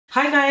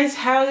Hi guys,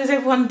 how is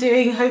everyone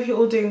doing? Hope you're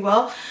all doing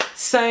well.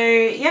 So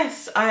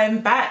yes,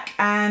 I'm back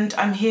and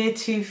I'm here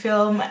to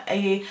film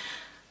I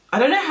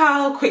don't know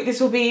how quick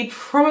this will be,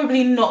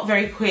 probably not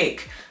very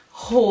quick,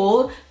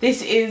 haul.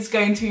 This is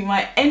going to be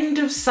my end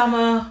of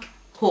summer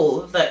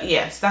haul.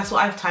 Yes, that's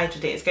what I've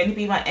titled it. It's going to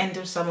be my end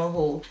of summer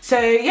haul. So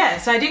yeah,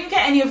 so I didn't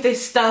get any of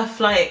this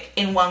stuff like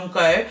in one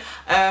go.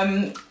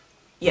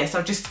 Yes,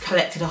 I've just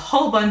collected a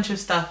whole bunch of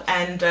stuff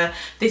and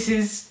this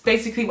is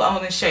basically what I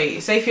want to show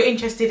you. So if you're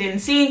interested in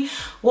seeing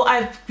what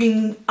I've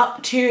been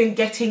up to and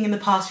getting in the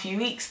past few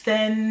weeks,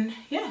 then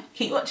yeah,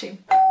 keep watching.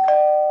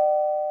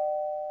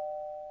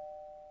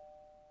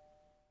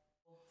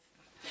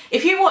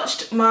 If you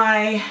watched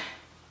my,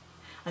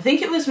 I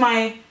think it was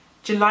my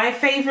July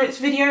favourites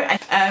video,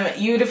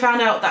 you would have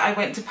found out that I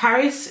went to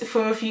Paris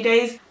for a few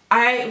days.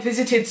 I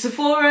visited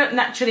Sephora,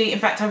 naturally. In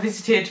fact, I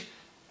visited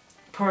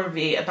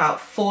probably about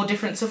 4 to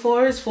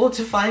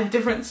 5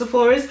 different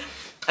Sephoras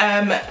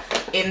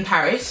in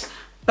Paris.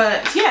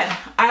 But yeah,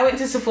 I went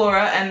to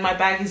Sephora and my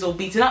bag is all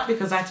beaten up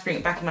because I had to bring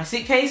it back in my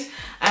suitcase.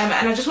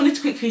 And I just wanted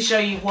to quickly show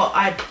you what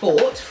I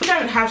bought. We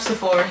don't have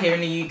Sephora here in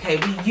the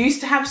UK. We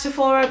used to have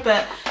Sephora,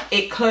 but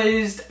it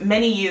closed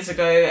many years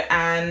ago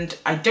and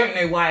I don't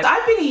know why.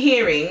 I've been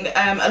hearing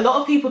a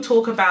lot of people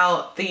talk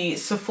about the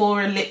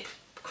Sephora lip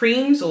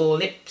creams or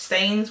lip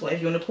stains,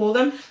 whatever you want to call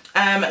them.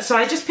 So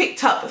I just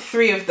picked up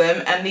 3 of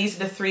them and these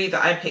are the 3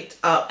 that I picked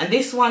up. And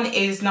this one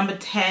is number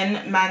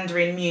 10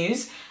 Mandarin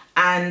Muse.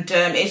 And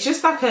it's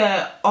just like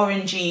a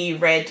orangey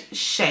red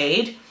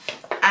shade.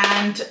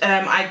 And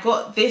I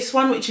got this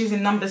one, which is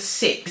in number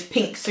 6,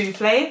 Pink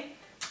Souffle.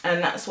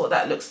 And that's what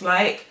that looks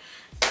like.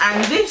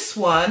 And this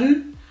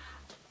one,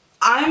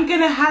 I'm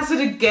gonna hazard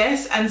a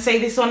guess and say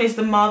this one is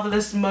the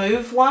Marvelous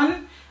Mauve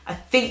one. I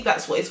think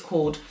that's what it's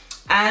called.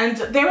 And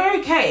they're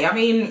okay. I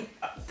mean,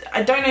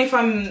 I don't know if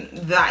I'm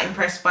that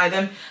impressed by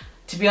them,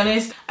 to be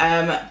honest,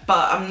 but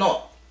I'm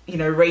not, you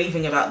know,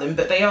 raving about them,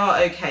 but they are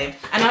okay.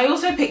 And I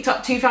also picked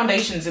up 2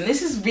 foundations, and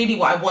this is really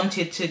what I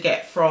wanted to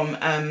get from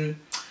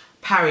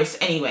Paris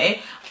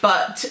anyway.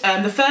 But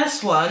the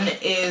first one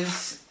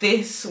is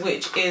this,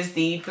 which is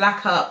the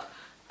BlackUp,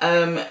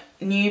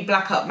 new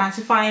BlackUp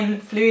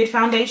Mattifying Fluid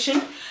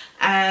Foundation.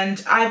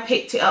 And I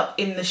picked it up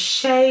in the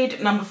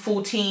shade number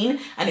 14,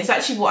 and it's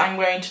actually what I'm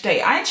wearing today.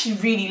 I actually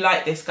really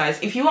like this, guys.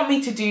 If you want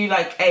me to do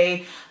like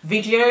a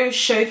video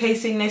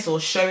showcasing this or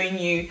showing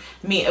you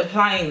me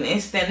applying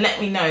this, then let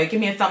me know. Give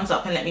me a thumbs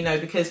up and let me know,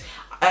 because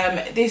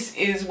this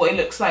is what it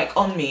looks like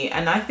on me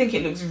and I think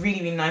it looks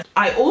really, really nice.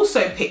 I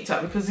also picked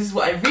up, because this is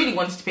what I really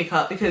wanted to pick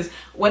up, because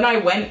when I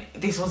went,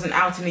 this wasn't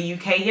out in the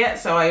UK yet,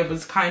 so I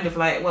was kind of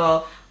like,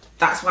 well,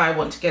 that's why I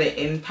want to get it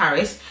in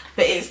Paris.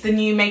 But it's the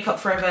new Makeup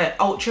Forever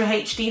Ultra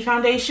HD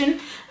foundation.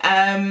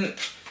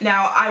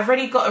 Now, I've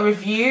already got a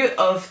review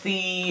of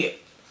the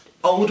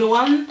older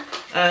one,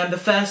 the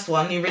first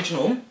one, the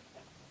original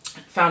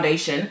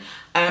foundation.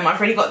 I've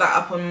already got that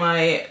up on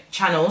my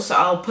channel, so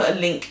I'll put a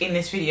link in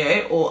this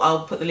video, or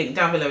I'll put the link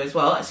down below as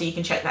well, so you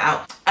can check that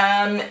out.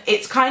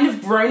 It's kind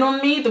of grown on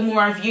me the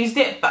more I've used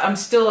it, but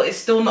it's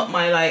still not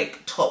my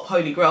like top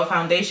holy grail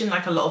foundation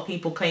like a lot of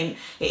people claim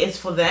it is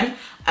for them.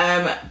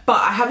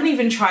 But I haven't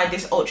even tried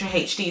this Ultra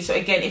HD, so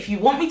again, if you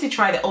want me to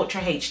try the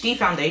Ultra HD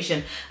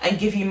foundation and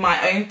give you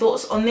my own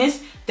thoughts on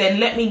this, then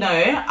let me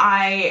know.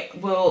 I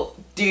will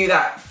do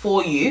that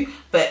for you,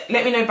 but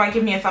let me know by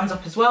giving me a thumbs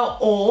up as well,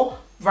 or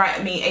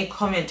write me a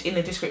comment in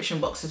the description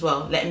box as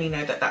well. Let me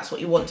know that that's what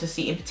you want to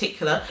see in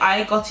particular.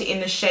 I got it in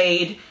the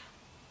shade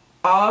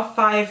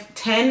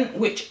R510,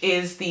 which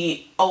is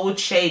the old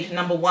shade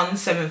number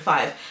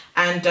 175,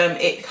 and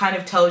it kind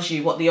of tells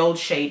you what the old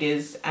shade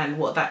is and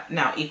what that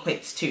now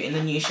equates to in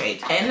the new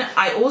shade. And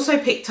I also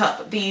picked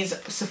up these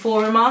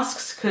Sephora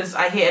masks because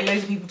I hear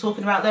loads of people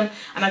talking about them,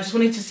 and I just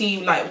wanted to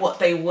see like what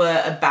they were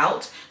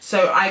about.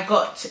 So I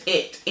got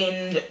it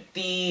in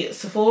the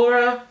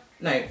Sephora,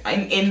 no,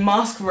 in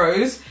Mask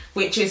Rose,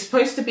 which is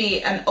supposed to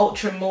be an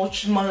ultra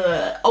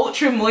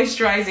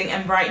moisturizing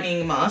and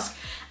brightening mask.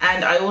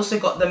 And I also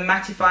got the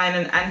mattifying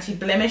and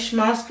anti-blemish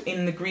mask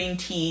in the green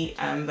tea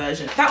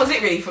version. That was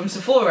it really from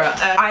Sephora.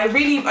 I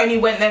really only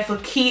went there for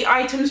key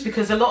items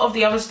because a lot of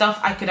the other stuff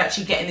I could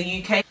actually get in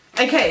the UK.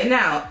 Okay,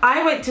 now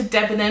I went to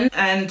Debenhams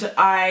and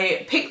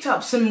I picked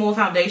up some more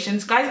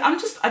foundations. Guys,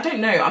 I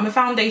don't know, I'm a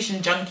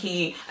foundation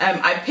junkie.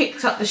 I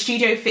picked up the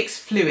Studio Fix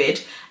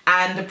Fluid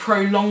and the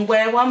Pro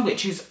Longwear one,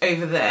 which is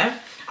over there.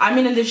 I'm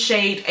in the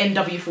shade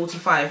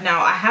NW45.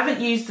 Now, I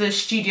haven't used the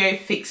Studio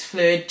Fix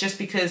Fluid just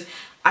because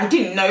I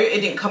didn't know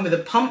it didn't come with a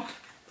pump.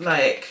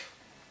 Like,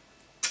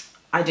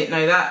 I didn't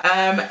know that.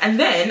 And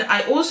then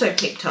I also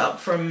picked up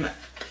from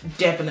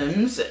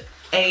Debenhams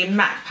a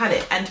MAC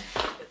palette. And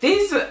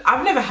these,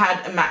 I've never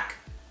had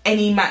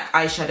any MAC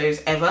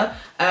eyeshadows ever.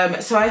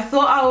 So I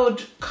thought I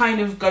would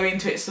kind of go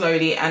into it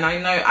slowly, and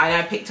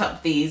I picked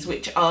up these,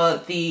 which are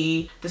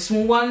the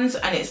small ones,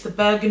 and it's the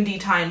Burgundy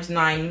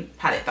 ×9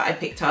 palette that I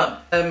picked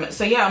up.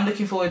 So yeah, I'm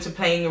looking forward to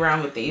playing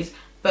around with these.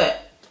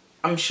 But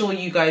I'm sure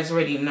you guys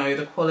already know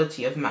the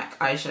quality of MAC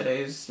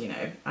eyeshadows, you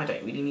know, I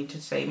don't really need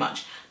to say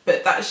much,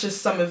 but that's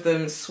just some of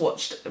them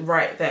swatched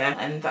right there,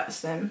 and that's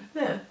them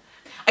there.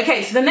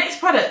 Okay, so the next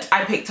product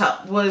I picked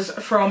up was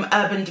from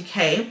Urban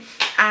Decay,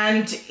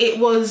 and it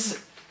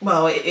was,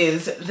 well, it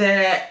is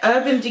their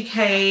Urban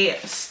Decay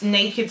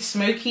Naked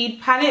Smoky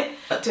palette.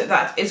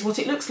 That is what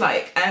it looks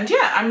like, and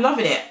yeah, I'm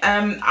loving it.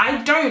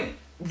 I don't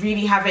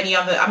really have any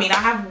other, I mean, I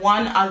have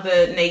one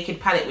other Naked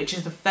palette, which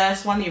is the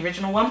first one, the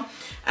original one.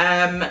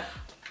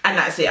 And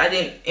that's it. I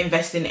didn't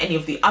invest in any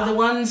of the other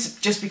ones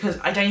just because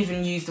I don't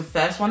even use the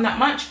first one that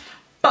much.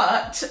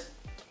 But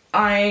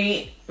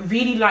I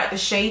really like the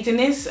shades in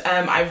this.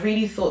 I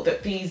really thought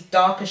that these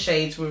darker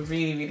shades were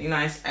really, really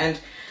nice. And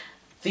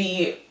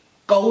the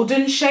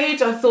golden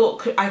shades I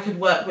thought I could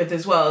work with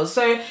as well.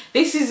 So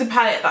this is a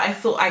palette that I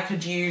thought I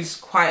could use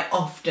quite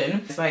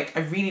often. It's like, I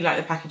really like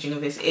the packaging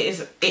of this. It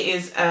is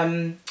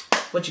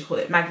what do you call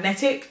it,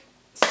 magnetic.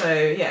 So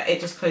yeah, it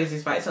just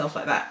closes by itself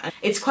like that. And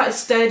it's quite a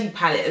sturdy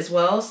palette as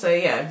well, so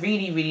yeah,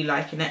 really, really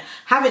liking it.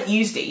 Haven't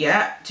used it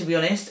yet, to be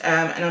honest,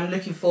 and I'm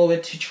looking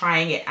forward to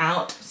trying it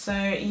out. So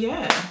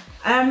yeah,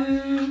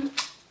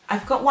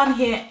 I've got one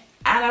here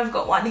and I've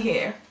got one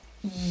here.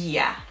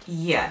 Yeah,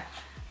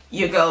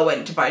 your girl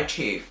went to buy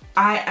two.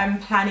 I am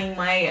planning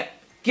my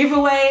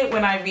giveaway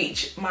when I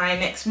reach my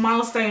next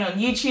milestone on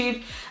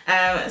YouTube.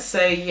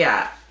 So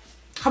yeah,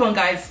 come on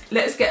guys,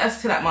 let's get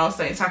us to that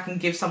milestone so I can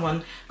give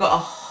someone. Got a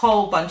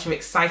whole bunch of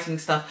exciting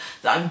stuff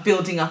that I'm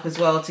building up as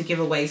well to give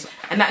away.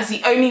 And that's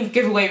the only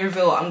giveaway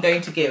reveal I'm going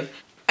to give.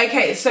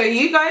 Okay, so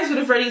you guys would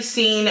have already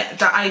seen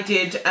that I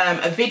did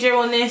a video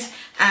on this,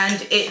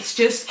 and it's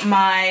just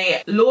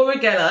my Laura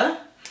Geller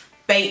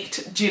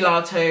Baked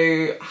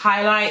Gelato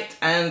highlight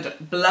and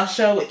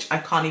blusher, which I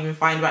can't even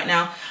find right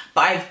now.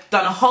 But I've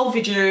done a whole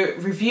video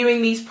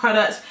reviewing these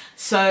products.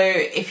 So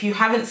if you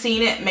haven't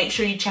seen it, make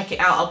sure you check it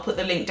out. I'll put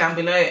the link down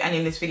below and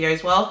in this video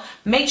as well.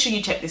 Make sure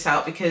you check this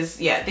out because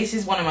yeah, this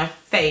is one of my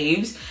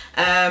faves.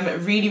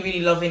 Really,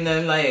 really loving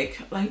them. Like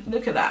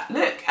look at that.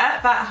 Look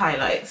at that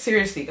highlight.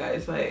 Seriously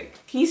guys, like,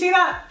 can you see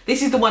that?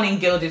 This is the one in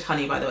Gilded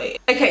Honey, by the way.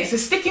 Okay, so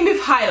sticking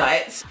with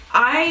highlights,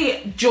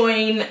 I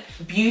join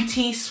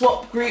beauty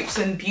swap groups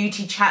and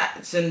beauty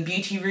chats and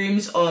beauty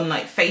rooms on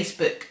like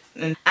Facebook.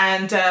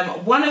 And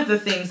one of the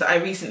things that I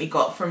recently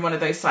got from one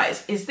of those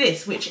sites is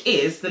this, which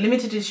is the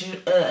limited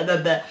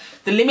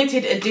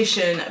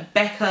edition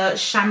Becca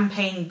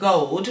Champagne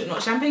Gold,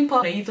 not Champagne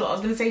Pop. No, you thought I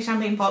was going to say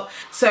Champagne Pop.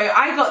 So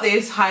I got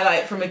this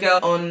highlight from a girl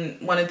on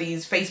one of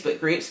these Facebook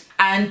groups,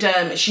 and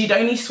she'd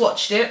only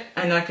swatched it,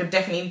 and I could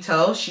definitely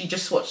tell she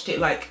just swatched it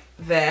like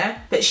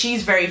there, but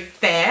she's very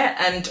fair,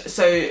 and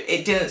so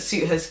it didn't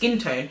suit her skin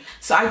tone.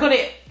 So I got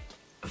it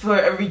for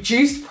a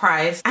reduced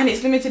price, and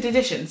it's limited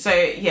edition. So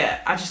yeah,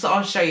 I just thought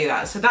I'll show you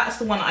that. So that's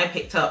the one I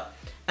picked up.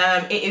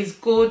 It is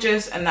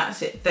gorgeous, and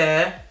that's it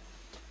there.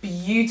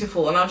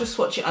 Beautiful. And I'll just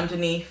swatch it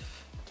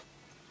underneath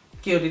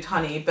Gilded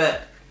Honey,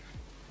 but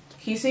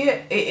can you see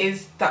it?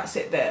 That's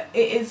it there.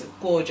 It is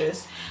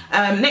gorgeous.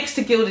 Next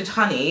to Gilded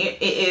Honey,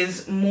 it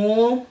is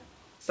more,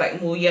 it's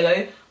like more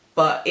yellow,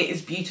 but it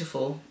is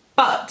beautiful.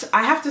 But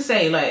I have to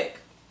say, like,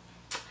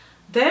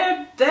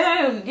 their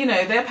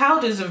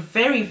powders are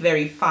very,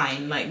 very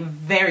fine, like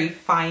very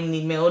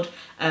finely milled.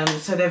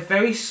 So they're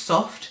very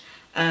soft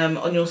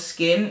on your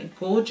skin.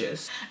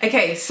 Gorgeous.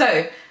 Okay,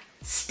 so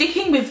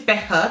sticking with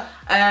Becca,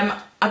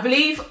 I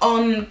believe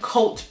on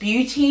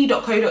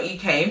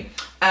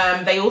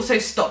cultbeauty.co.uk, they also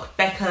stock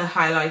Becca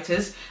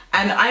highlighters,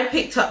 and I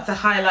picked up the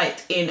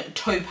highlight in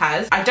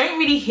Topaz. I don't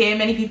really hear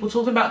many people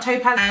talking about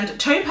Topaz, and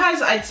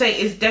Topaz I'd say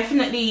is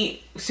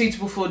definitely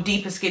suitable for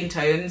deeper skin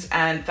tones,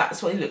 and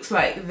that's what it looks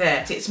like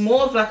there. It's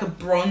more of like a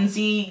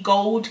bronzy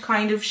gold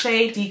kind of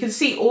shade. So you can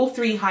see all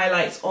three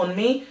highlights on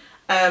me,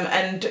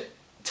 and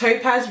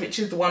Topaz, which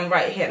is the one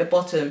right here at the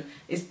bottom,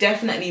 is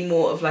definitely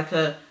more of like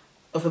a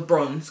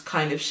bronze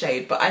kind of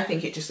shade, but I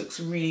think it just looks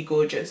really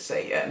gorgeous. So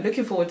yeah,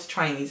 looking forward to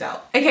trying these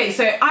out. Okay,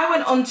 so I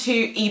went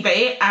onto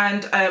eBay,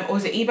 and or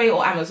was it eBay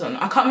or Amazon?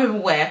 I can't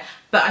remember where,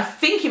 but I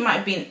think it might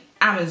have been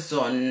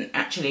Amazon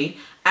actually.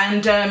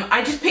 And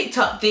I just picked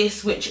up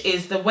this, which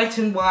is the Wet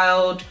n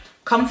Wild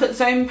Comfort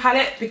Zone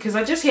palette, because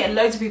I just hear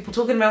loads of people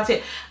talking about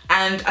it,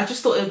 and I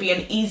just thought it would be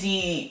an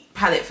easy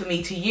palette for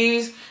me to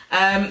use.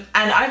 And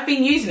I've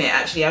been using it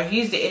actually. I've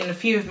used it in a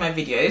few of my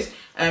videos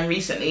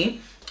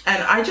recently.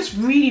 And I just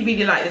really,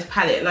 really like this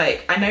palette.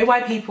 Like, I know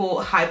why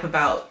people hype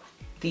about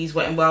these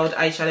Wet n Wild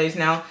eyeshadows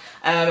now.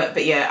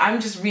 But yeah,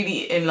 I'm just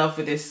really in love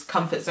with this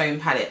Comfort Zone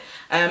palette.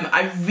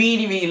 I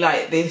really, really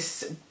like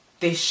this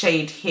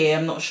shade here.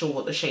 I'm not sure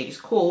what the shade is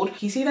called. Can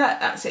you see that?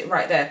 That's it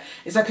right there.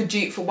 It's like a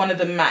dupe for one of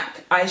the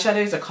MAC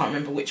eyeshadows. I can't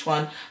remember which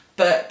one.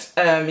 But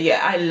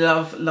yeah, I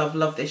love, love,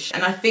 love this.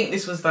 And I think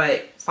this was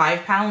like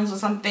 £5 or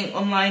something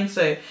online,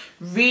 so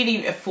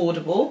really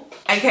affordable.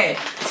 Okay,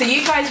 so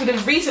you guys would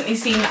have recently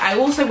seen that I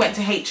also went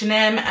to H&M,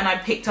 and I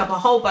picked up a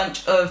whole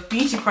bunch of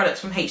beauty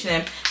products from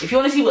H&M. If you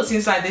want to see what's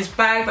inside this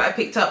bag that I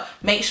picked up,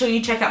 make sure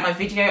you check out my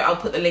video. I'll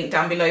put the link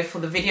down below for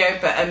the video,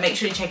 but make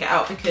sure you check it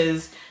out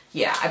because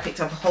yeah, I picked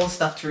up a whole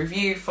stuff to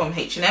review from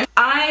H&M.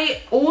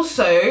 I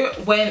also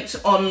went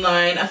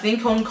online, I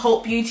think on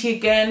Cult Beauty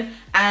again,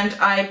 and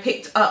I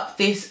picked up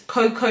this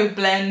Cocoa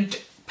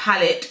Blend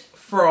palette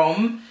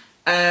from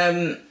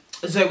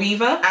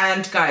Zoeva.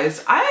 And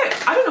guys, I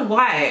don't know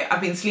why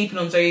I've been sleeping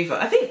on Zoeva.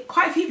 I think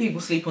quite a few people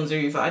sleep on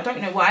Zoeva. I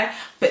don't know why,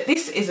 but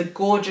this is a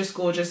gorgeous,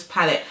 gorgeous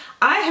palette.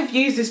 I have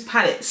used this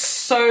palette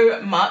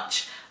so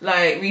much.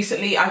 Like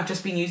recently, I've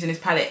just been using this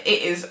palette.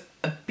 It is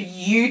a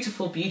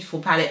beautiful,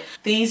 beautiful palette.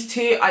 These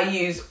two I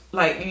use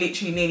like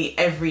literally nearly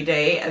every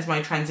day as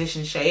my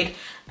transition shade.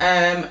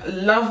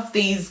 Love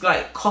these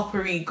like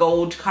coppery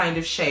gold kind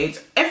of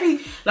shades.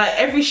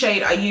 Every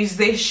shade I use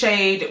this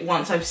shade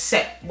once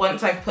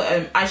I've put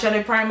an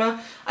eyeshadow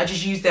primer. I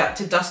just use that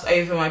to dust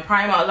over my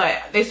primer.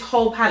 Like this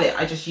whole palette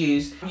I just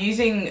use. I'm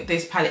using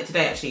this palette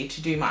today actually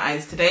to do my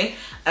eyes today.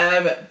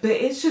 But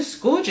it's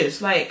just gorgeous.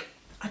 Like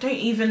I don't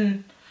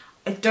even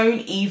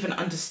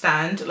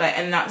understand, like,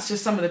 and that's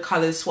just some of the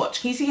colours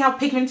swatch. Can you see how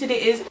pigmented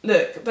it is?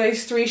 Look,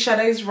 those three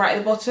shadows right at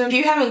the bottom. If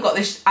you haven't got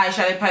this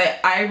eyeshadow palette,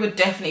 I would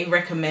definitely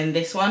recommend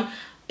this one.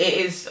 It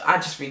is, I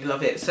just really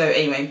love it. So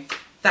anyway,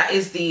 that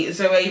is the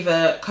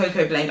Zoeva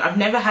Cocoa Blend. I've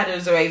never had a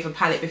Zoeva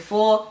palette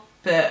before,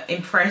 but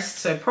impressed,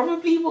 so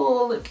probably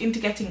will look into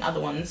getting other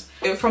ones.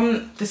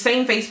 From the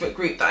same Facebook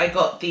group that I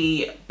got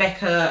the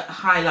Becca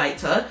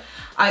highlighter,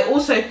 I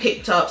also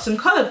picked up some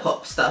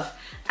ColourPop stuff.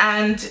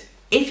 And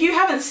if you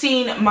haven't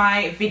seen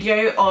my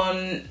video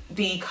on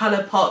the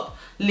ColourPop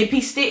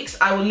lippy sticks,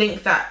 I will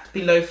link that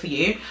below for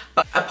you.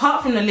 But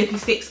apart from the lippy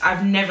sticks,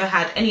 I've never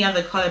had any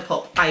other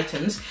ColourPop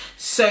items.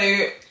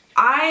 So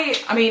I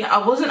mean, I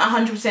wasn't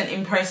 100%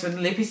 impressed with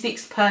the lippy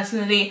sticks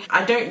personally.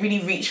 I don't really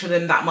reach for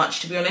them that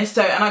much, to be honest.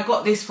 So, and I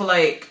got this for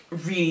like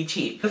really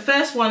cheap. The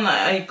first one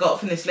that I got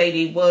from this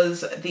lady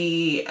was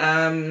the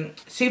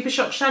Super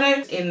Shock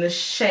shadow in the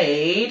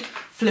shade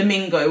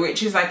Flamingo,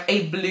 which is like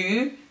a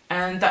blue.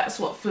 And that's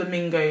what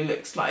Flamingo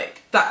looks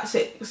like. That's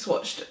it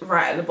swatched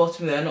right at the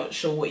bottom there. Not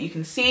sure what you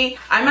can see.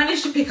 I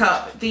managed to pick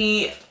up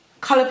the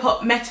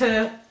ColourPop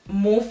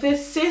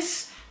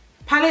Metamorphosis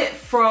palette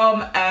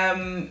from,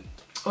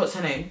 what's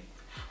her name?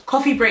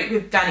 Coffee Break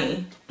with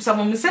Danny.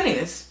 Someone was selling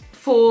this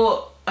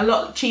for a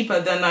lot cheaper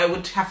than I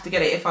would have to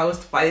get it if I was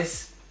to buy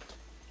this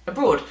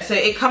abroad. So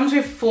it comes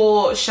with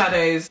 4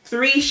 shadows,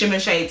 3 shimmer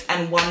shades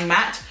and 1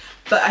 matte.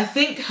 But I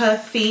think her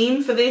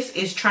theme for this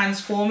is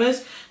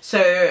Transformers.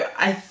 So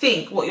I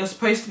think what you're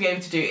supposed to be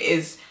able to do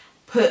is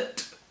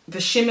put the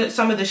shimmer,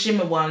 some of the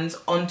shimmer ones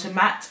onto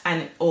matte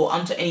or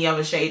onto any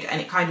other shade, and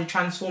it kind of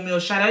transform your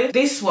shadow.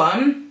 This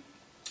one,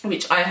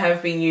 which I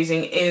have been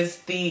using, is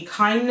the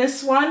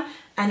Kindness one,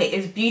 and it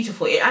is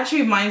beautiful. It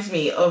actually reminds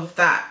me of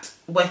that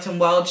Wet n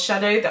Wild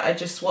shadow that I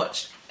just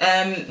swatched.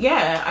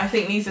 Yeah, I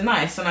think these are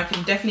nice, and I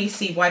can definitely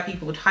see why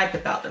people would hype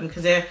about them,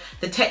 because they're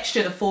the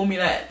texture, the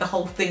formula, the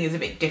whole thing is a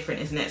bit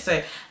different, isn't it?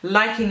 So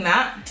liking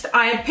that.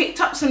 I picked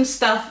up some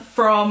stuff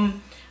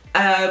from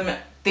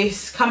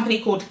this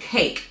company called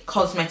Cake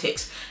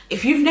Cosmetics.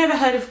 If you've never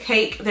heard of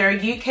Cake, they're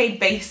a UK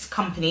based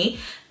company,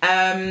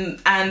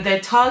 and they're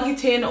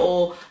targeting,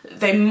 or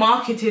they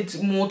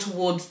marketed more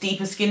towards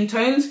deeper skin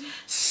tones.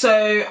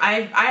 So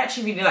I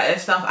actually really like their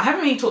stuff. I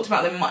haven't really talked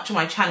about them much on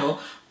my channel,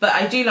 but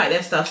I do like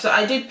their stuff. So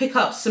I did pick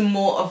up some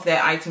more of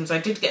their items. I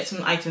did get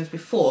some items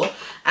before,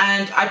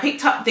 and I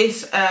picked up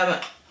this, this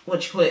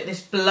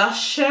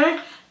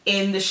blusher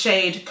in the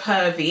shade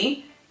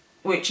Curvy,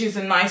 which is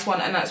a nice one,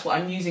 and that's what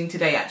I'm using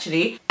today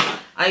actually.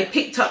 I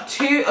picked up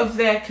 2 of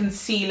their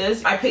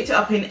concealers. I picked it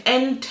up in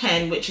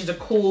N10, which is a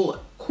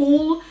cool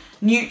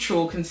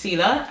neutral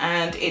concealer,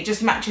 and it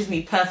just matches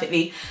me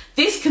perfectly.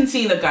 This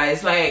concealer,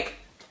 guys, like,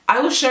 I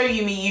will show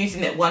you me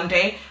using it one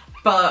day,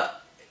 but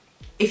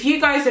if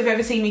you guys have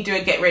ever seen me do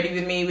a get ready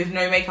with me with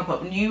no makeup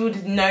up, you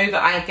would know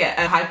that I get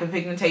a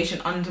hyperpigmentation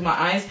under my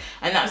eyes,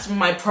 and that's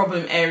my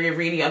problem area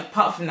really.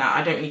 Apart from that,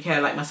 I don't really care,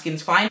 like my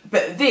skin's fine.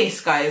 But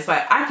this, guys,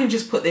 like, I can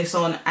just put this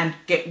on and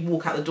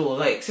walk out the door.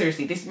 Like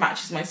seriously, this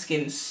matches my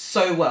skin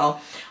so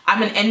well.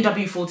 I'm an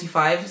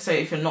NW45, so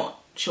if you're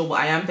not sure what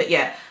I am, but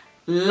yeah,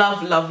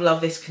 love, love, love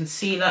this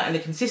concealer, and the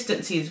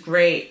consistency is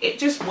great. It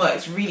just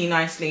works really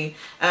nicely.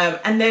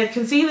 And their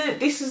concealer,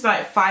 this is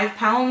like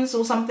 £5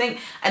 or something,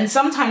 and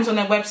sometimes on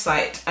their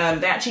website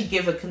they actually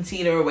give a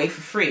concealer away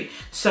for free,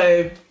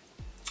 so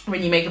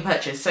when you make a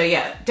purchase. So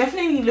yeah,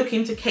 definitely look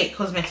into Cake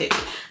Cosmetics.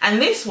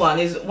 And this one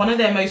is one of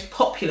their most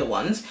popular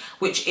ones,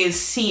 which is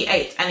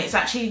C8, and it's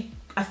actually,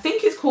 I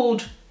think it's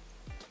called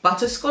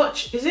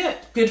Butterscotch, is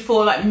it? Good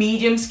for like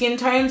medium skin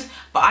tones,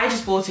 but I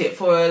just bought it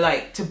for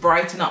like to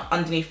brighten up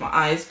underneath my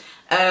eyes.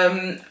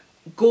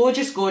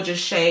 Gorgeous, gorgeous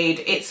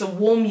shade. It's a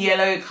warm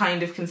yellow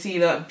kind of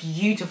concealer.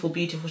 Beautiful,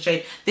 beautiful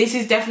shade. This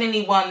is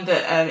definitely one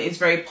that is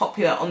very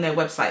popular on their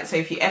website, so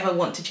if you ever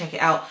want to check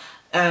it out,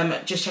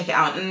 just check it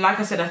out. And like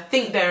I said, I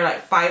think they're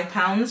like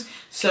 £5,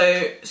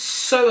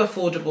 so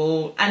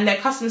affordable, and their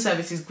customer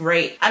service is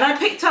great. And I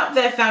picked up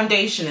their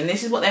foundation, and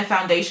this is what their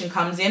foundation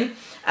comes in.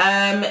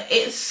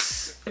 It's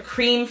a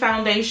cream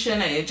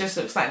foundation, and it just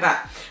looks like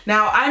that.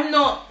 Now I'm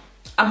not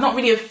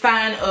really a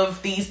fan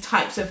of these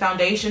types of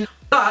foundation,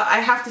 But I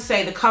have to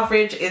say the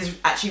coverage is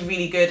actually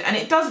really good and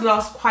it does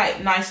last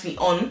quite nicely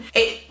on.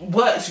 It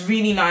works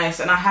really nice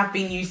and I have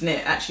been using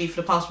it actually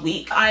for the past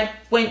week. I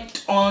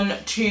went on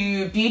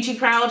to Beauty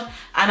Crowd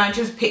and I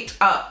just picked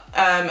up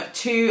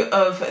 2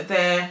 of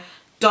their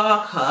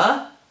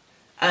darker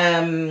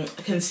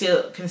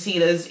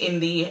concealers in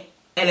the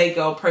LA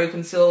Girl Pro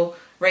Conceal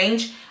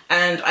range,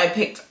 and I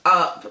picked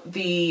up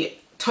the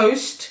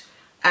Toast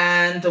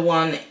and the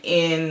one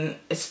in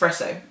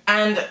Espresso.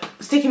 And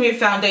sticking with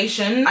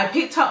foundation, I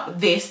picked up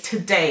this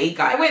today,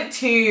 guys. I went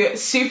to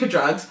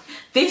Superdrugs.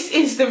 This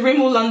is the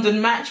Rimmel London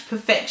Match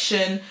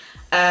Perfection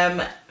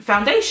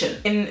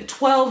foundation in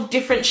 12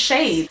 different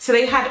shades. So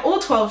they had all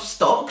 12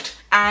 stocked.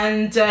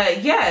 And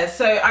yeah,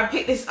 so I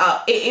picked this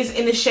up. It is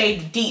in the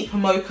shade Deep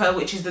Mocha,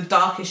 which is the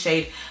darkest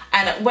shade.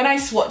 And when I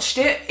swatched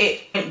it,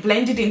 it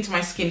blended into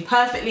my skin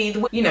perfectly.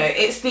 You know,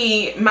 it's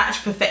the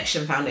Match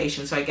Perfection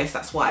foundation, so I guess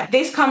that's why.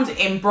 This comes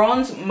in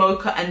bronze,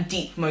 mocha, and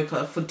deep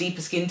mocha for deeper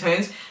skin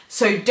tones.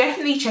 So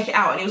definitely check it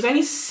out. And it was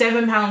only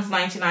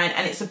 £7.99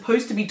 and it's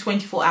supposed to be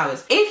 24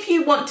 hours. If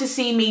you want to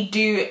see me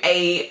do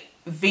a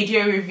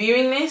video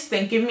reviewing this,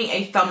 then give me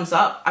a thumbs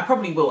up. I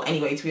probably will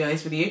anyway, to be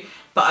honest with you.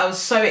 But I was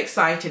so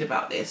excited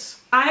about this.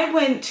 I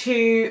went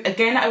to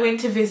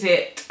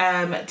visit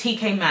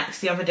TK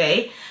Maxx the other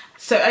day.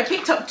 So I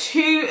picked up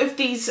 2 of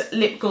these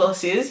lip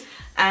glosses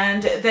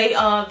and they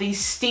are the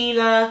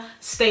Stila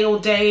Stay All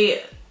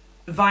Day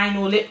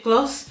Vinyl Lip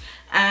Gloss.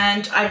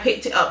 And I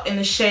picked it up in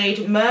the shade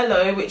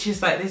Merlot, which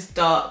is like this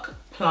dark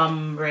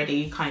plum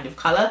ready kind of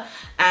colour.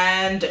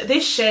 And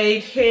this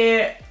shade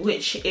here,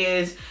 which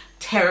is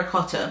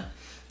Terracotta.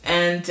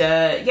 And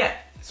yeah.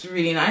 It's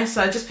really nice.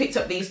 So I just picked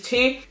up these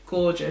 2.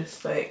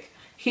 Gorgeous. Like,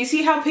 can you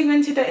see how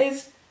pigmented that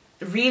is?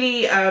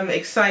 Really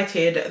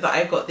excited that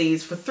I got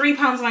these for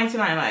 £3.99.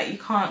 Like, you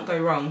can't go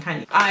wrong,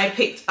 can you? I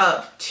picked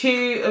up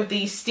 2 of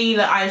these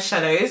Stila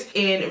eyeshadows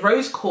in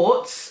Rose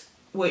Quartz,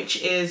 which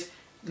is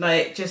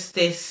like just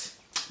this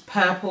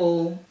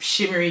purple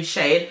shimmery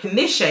shade. In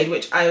this shade,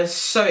 which I was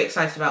so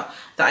excited about,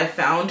 that I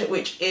found,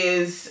 which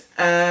is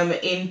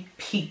in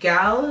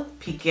Pigalle,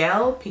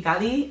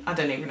 I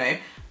don't even know.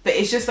 But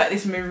it's just like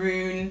this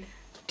maroon,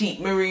 deep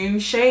maroon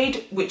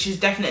shade, which is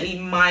definitely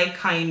my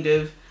kind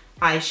of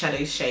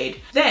eyeshadow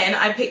shade. Then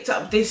I picked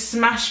up this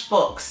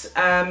Smashbox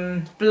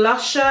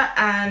blusher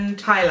and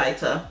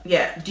highlighter,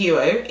 yeah,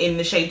 duo in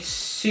the shade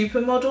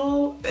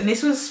Supermodel. And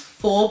this was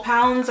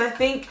 £4, I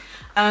think,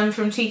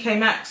 from TK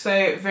Maxx,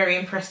 so very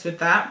impressed with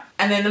that.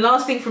 And then the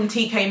last thing from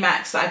TK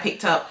Maxx that I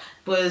picked up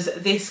was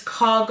this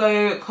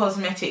Cargo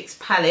Cosmetics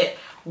palette,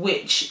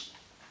 which,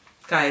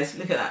 guys,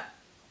 look at that.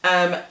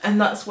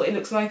 And that's what it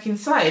looks like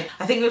inside.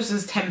 I think this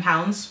was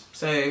 £10,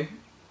 so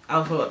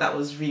I thought that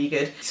was really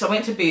good. So I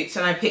went to Boots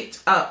and I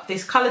picked up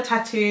this colour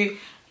tattoo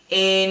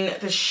in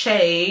the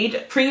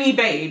shade Creamy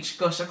Beige.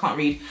 Gosh, I can't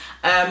read.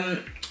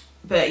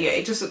 But yeah,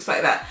 it just looks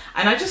like that.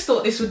 And I just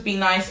thought this would be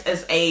nice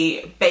as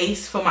a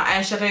base for my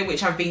eyeshadow,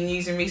 which I've been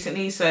using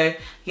recently. So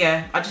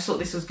yeah, I just thought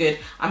this was good.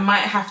 I might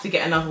have to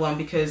get another one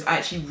because I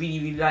actually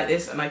really like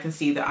this and I can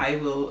see that I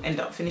will end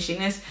up finishing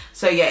this.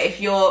 So yeah,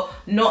 if you're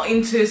not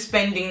into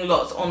spending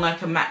lots on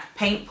like a MAC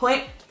paint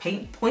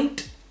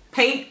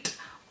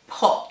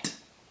pot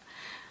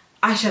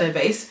eyeshadow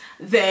base,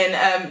 then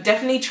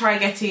definitely try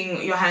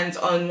getting your hands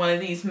on one of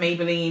these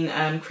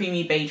Maybelline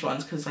creamy beige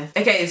ones. Because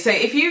okay, so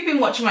if you've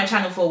been watching my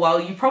channel for a while,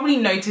 you probably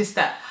noticed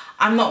that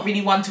I'm not really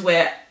one to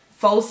wear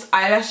false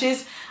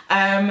eyelashes,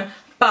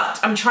 but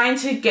I'm trying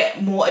to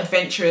get more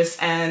adventurous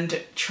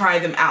and try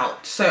them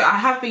out. So I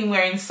have been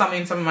wearing some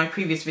in some of my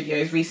previous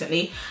videos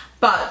recently,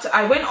 but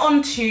I went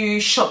on to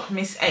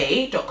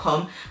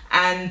shopmissa.com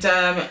and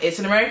it's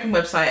an American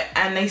website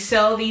and they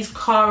sell these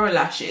Cara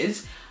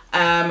lashes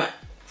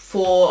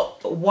for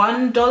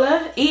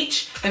 $1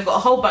 each. They've got a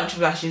whole bunch of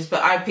lashes,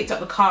 but I picked up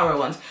the Cara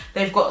ones.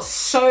 They've got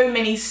so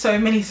many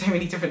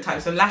different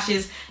types of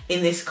lashes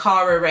in this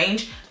Cara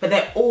range, but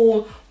they're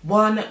all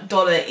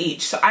 $1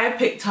 each. So I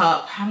picked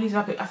up, how many did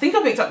I pick? I think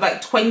I picked up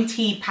like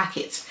 20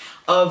 packets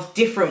of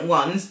different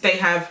ones. They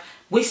have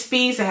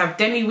wispies, they have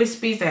demi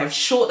wispies, they have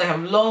short, they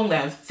have long, they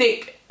have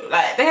thick,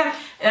 like they have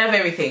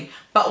everything.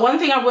 But one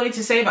thing I wanted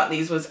to say about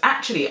these was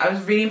actually I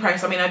was really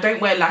impressed. I mean, I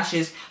don't wear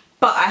lashes,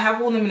 but I have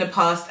worn them in the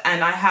past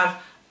and I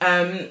have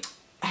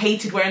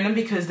hated wearing them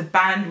because the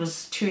band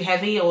was too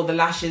heavy or the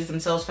lashes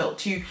themselves felt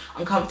too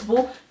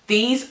uncomfortable.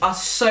 These are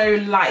so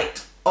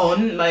light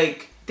on,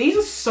 like these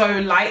are so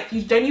light,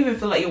 you don't even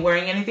feel like you're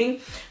wearing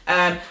anything.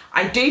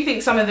 I do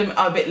think some of them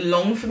are a bit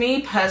long for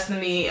me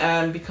personally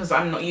because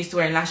I'm not used to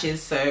wearing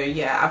lashes, so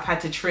yeah, I've had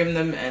to trim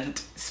them and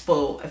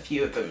spoil a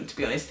few of them, to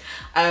be honest.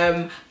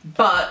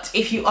 But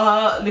if you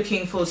are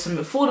looking for some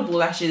affordable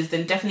lashes,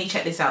 then definitely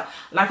check this out.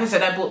 Like I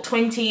said, I bought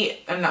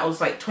 20 and that was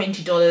like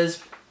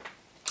 $20,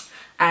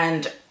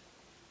 and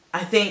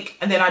I think,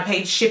 and then I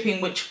paid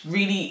shipping, which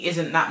really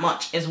isn't that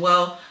much as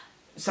well.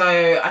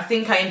 So I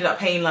think I ended up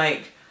paying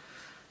like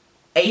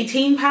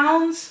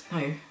 £18,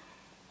 no,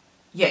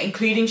 yeah,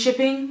 including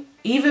shipping,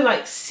 either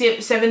like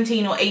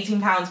 17 or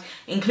 £18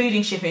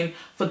 including shipping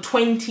for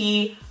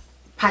 20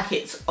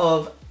 packets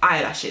of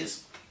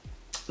eyelashes.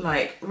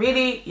 Like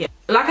really, yeah.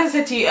 Like I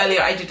said to you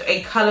earlier, I did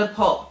a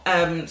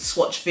ColourPop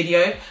swatch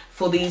video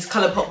for these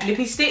ColourPop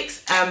lippy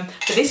sticks,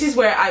 but this is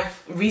where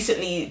I've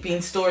recently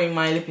been storing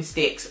my lippy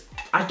sticks.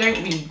 I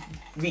don't really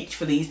reach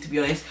for these, to be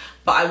honest,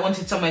 but I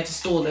wanted somewhere to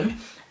store them.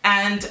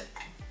 And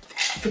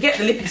forget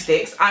the lippy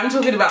sticks, I'm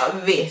talking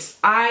about this.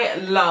 I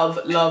love,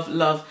 love,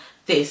 love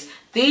this.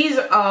 These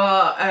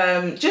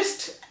are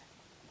just,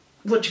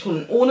 what do you call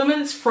them,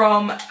 ornaments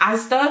from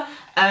Asda.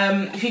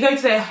 If you go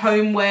to their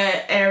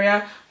homeware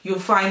area, you'll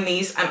find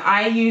these, and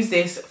I use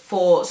this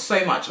for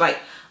so much. Like,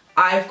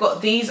 I've got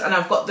these and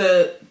I've got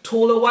the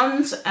taller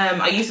ones.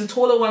 I use the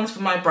taller ones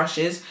for my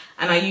brushes,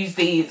 and I use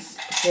these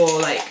for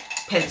like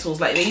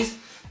pencils like these.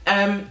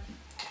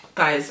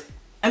 Guys,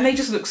 and they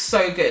just look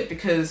so good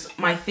because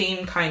my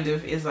theme kind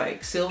of is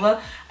like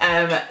silver.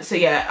 So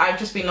yeah, I've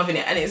just been loving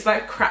it, and it's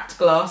like cracked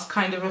glass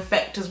kind of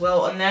effect as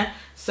well on there.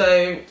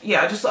 So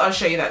yeah, I just thought I'd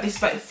show you that. This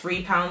is like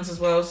 £3 as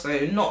well,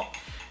 so not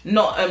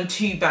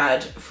too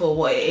bad for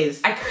what it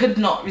is. I could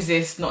not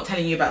resist not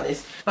telling you about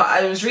this, but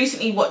I was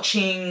recently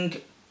watching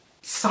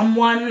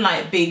someone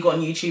like big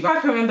on YouTube. If I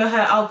can remember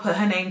her, I'll put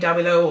her name down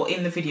below or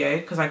in the video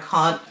because I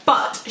can't.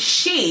 But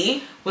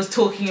she was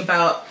talking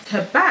about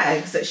her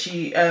bags that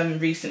she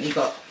recently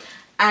got,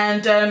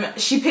 and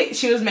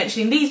she was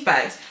mentioning these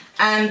bags,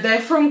 and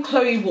they're from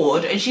Chloe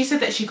Ward, and she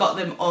said that she got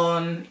them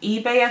on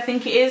eBay, I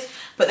think it is,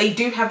 but they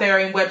do have their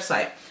own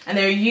website, and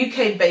they're a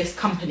UK based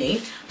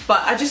company.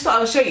 But I just thought I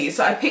would show you.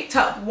 So I picked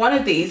up one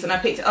of these, and I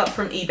picked it up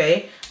from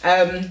eBay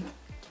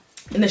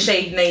in the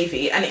shade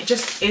navy, and it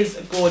just is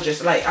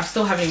gorgeous. Like, I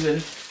still haven't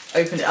even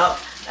opened it up.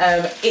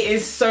 It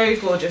is so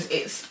gorgeous.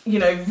 It's, you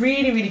know,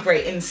 really, really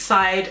great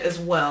inside as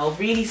well.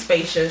 Really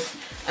spacious.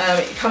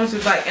 It comes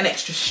with like an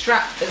extra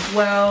strap as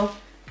well.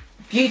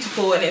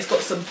 Beautiful, and it's got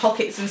some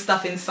pockets and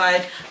stuff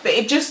inside, but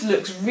it just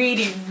looks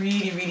really,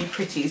 really, really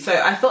pretty. So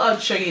I thought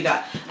I'd show you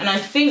that, and I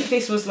think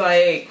this was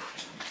like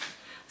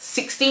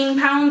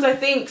 £16, I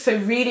think, so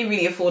really,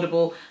 really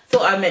affordable.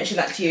 Thought I'd mention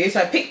that to you.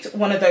 So I picked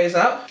one of those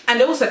up,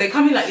 and also they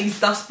come in like these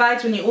dust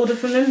bags when you order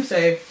from them,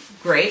 so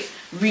great,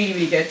 really,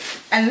 really good.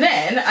 And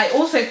then I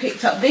also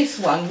picked up this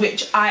one,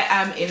 which I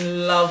am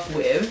in love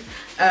with,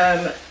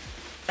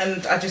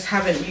 and I just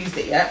haven't used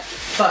it yet,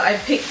 but I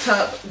picked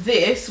up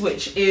this,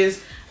 which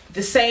is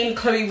the same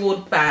Chloe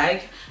Ward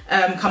bag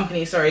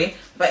company, sorry,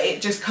 but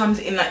it just comes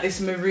in like this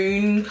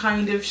maroon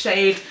kind of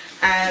shade,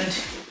 and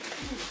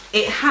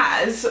it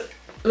has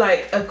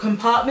like a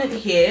compartment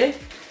here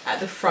at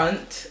the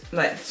front,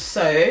 like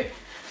so,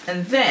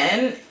 and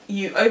then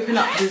you open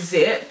up the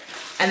zip,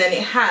 and then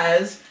it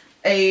has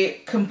a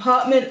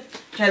compartment.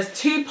 It has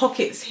two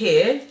pockets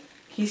here.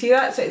 Can you see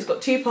that? So it's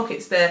got two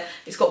pockets there.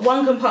 It's got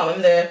one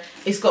compartment there.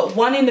 It's got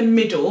one in the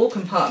middle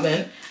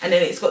compartment, and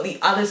then it's got the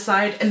other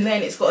side, and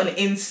then it's got an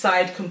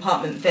inside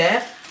compartment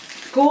there.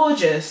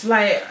 Gorgeous.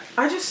 Like,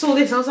 I just saw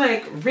this, I was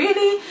like,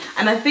 really?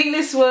 And I think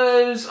this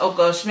was, oh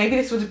gosh, maybe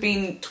this would have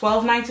been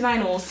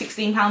 £12.99 or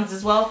 £16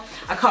 as well.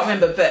 I can't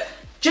remember, but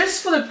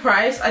just for the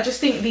price, I just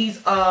think these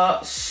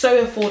are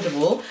so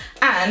affordable.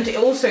 And it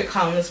also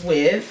comes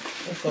with,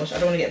 oh gosh, I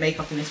don't want to get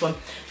makeup in this one.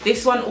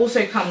 This one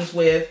also comes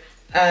with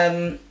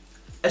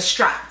a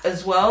strap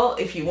as well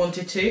if you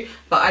wanted to,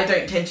 but I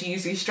don't tend to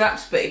use these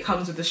straps, but it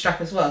comes with the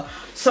strap as well.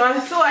 So I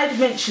thought I'd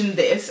mention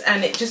this,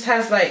 and it just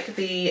has like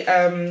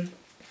the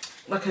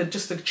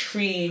just a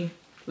tree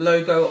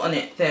logo on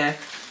it there.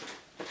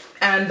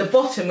 And the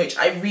bottom, which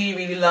I really,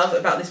 really love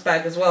about this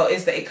bag as well,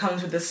 is that it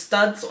comes with the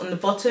studs on the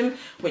bottom,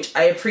 which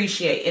I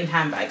appreciate in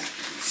handbags.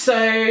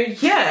 So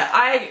yeah,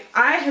 I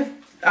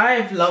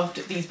have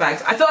loved these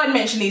bags. I thought I'd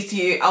mention these to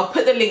you. I'll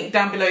put the link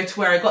down below to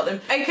where I got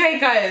them. Okay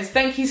guys,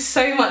 thank you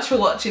so much for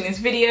watching this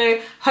video.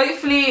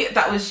 Hopefully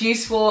that was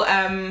useful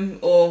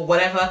or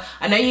whatever.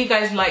 I know you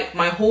guys like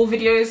my haul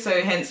videos,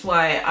 so hence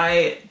why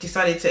I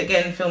decided to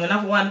again film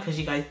another one, because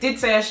you guys did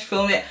say I should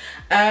film it.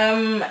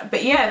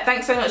 But yeah,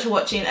 thanks so much for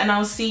watching, and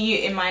I'll see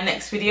you in my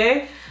next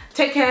video.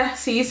 Take care,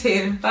 see you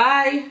soon.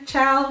 Bye,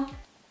 ciao.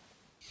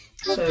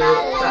 So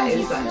that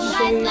is that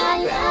shoe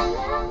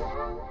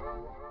there.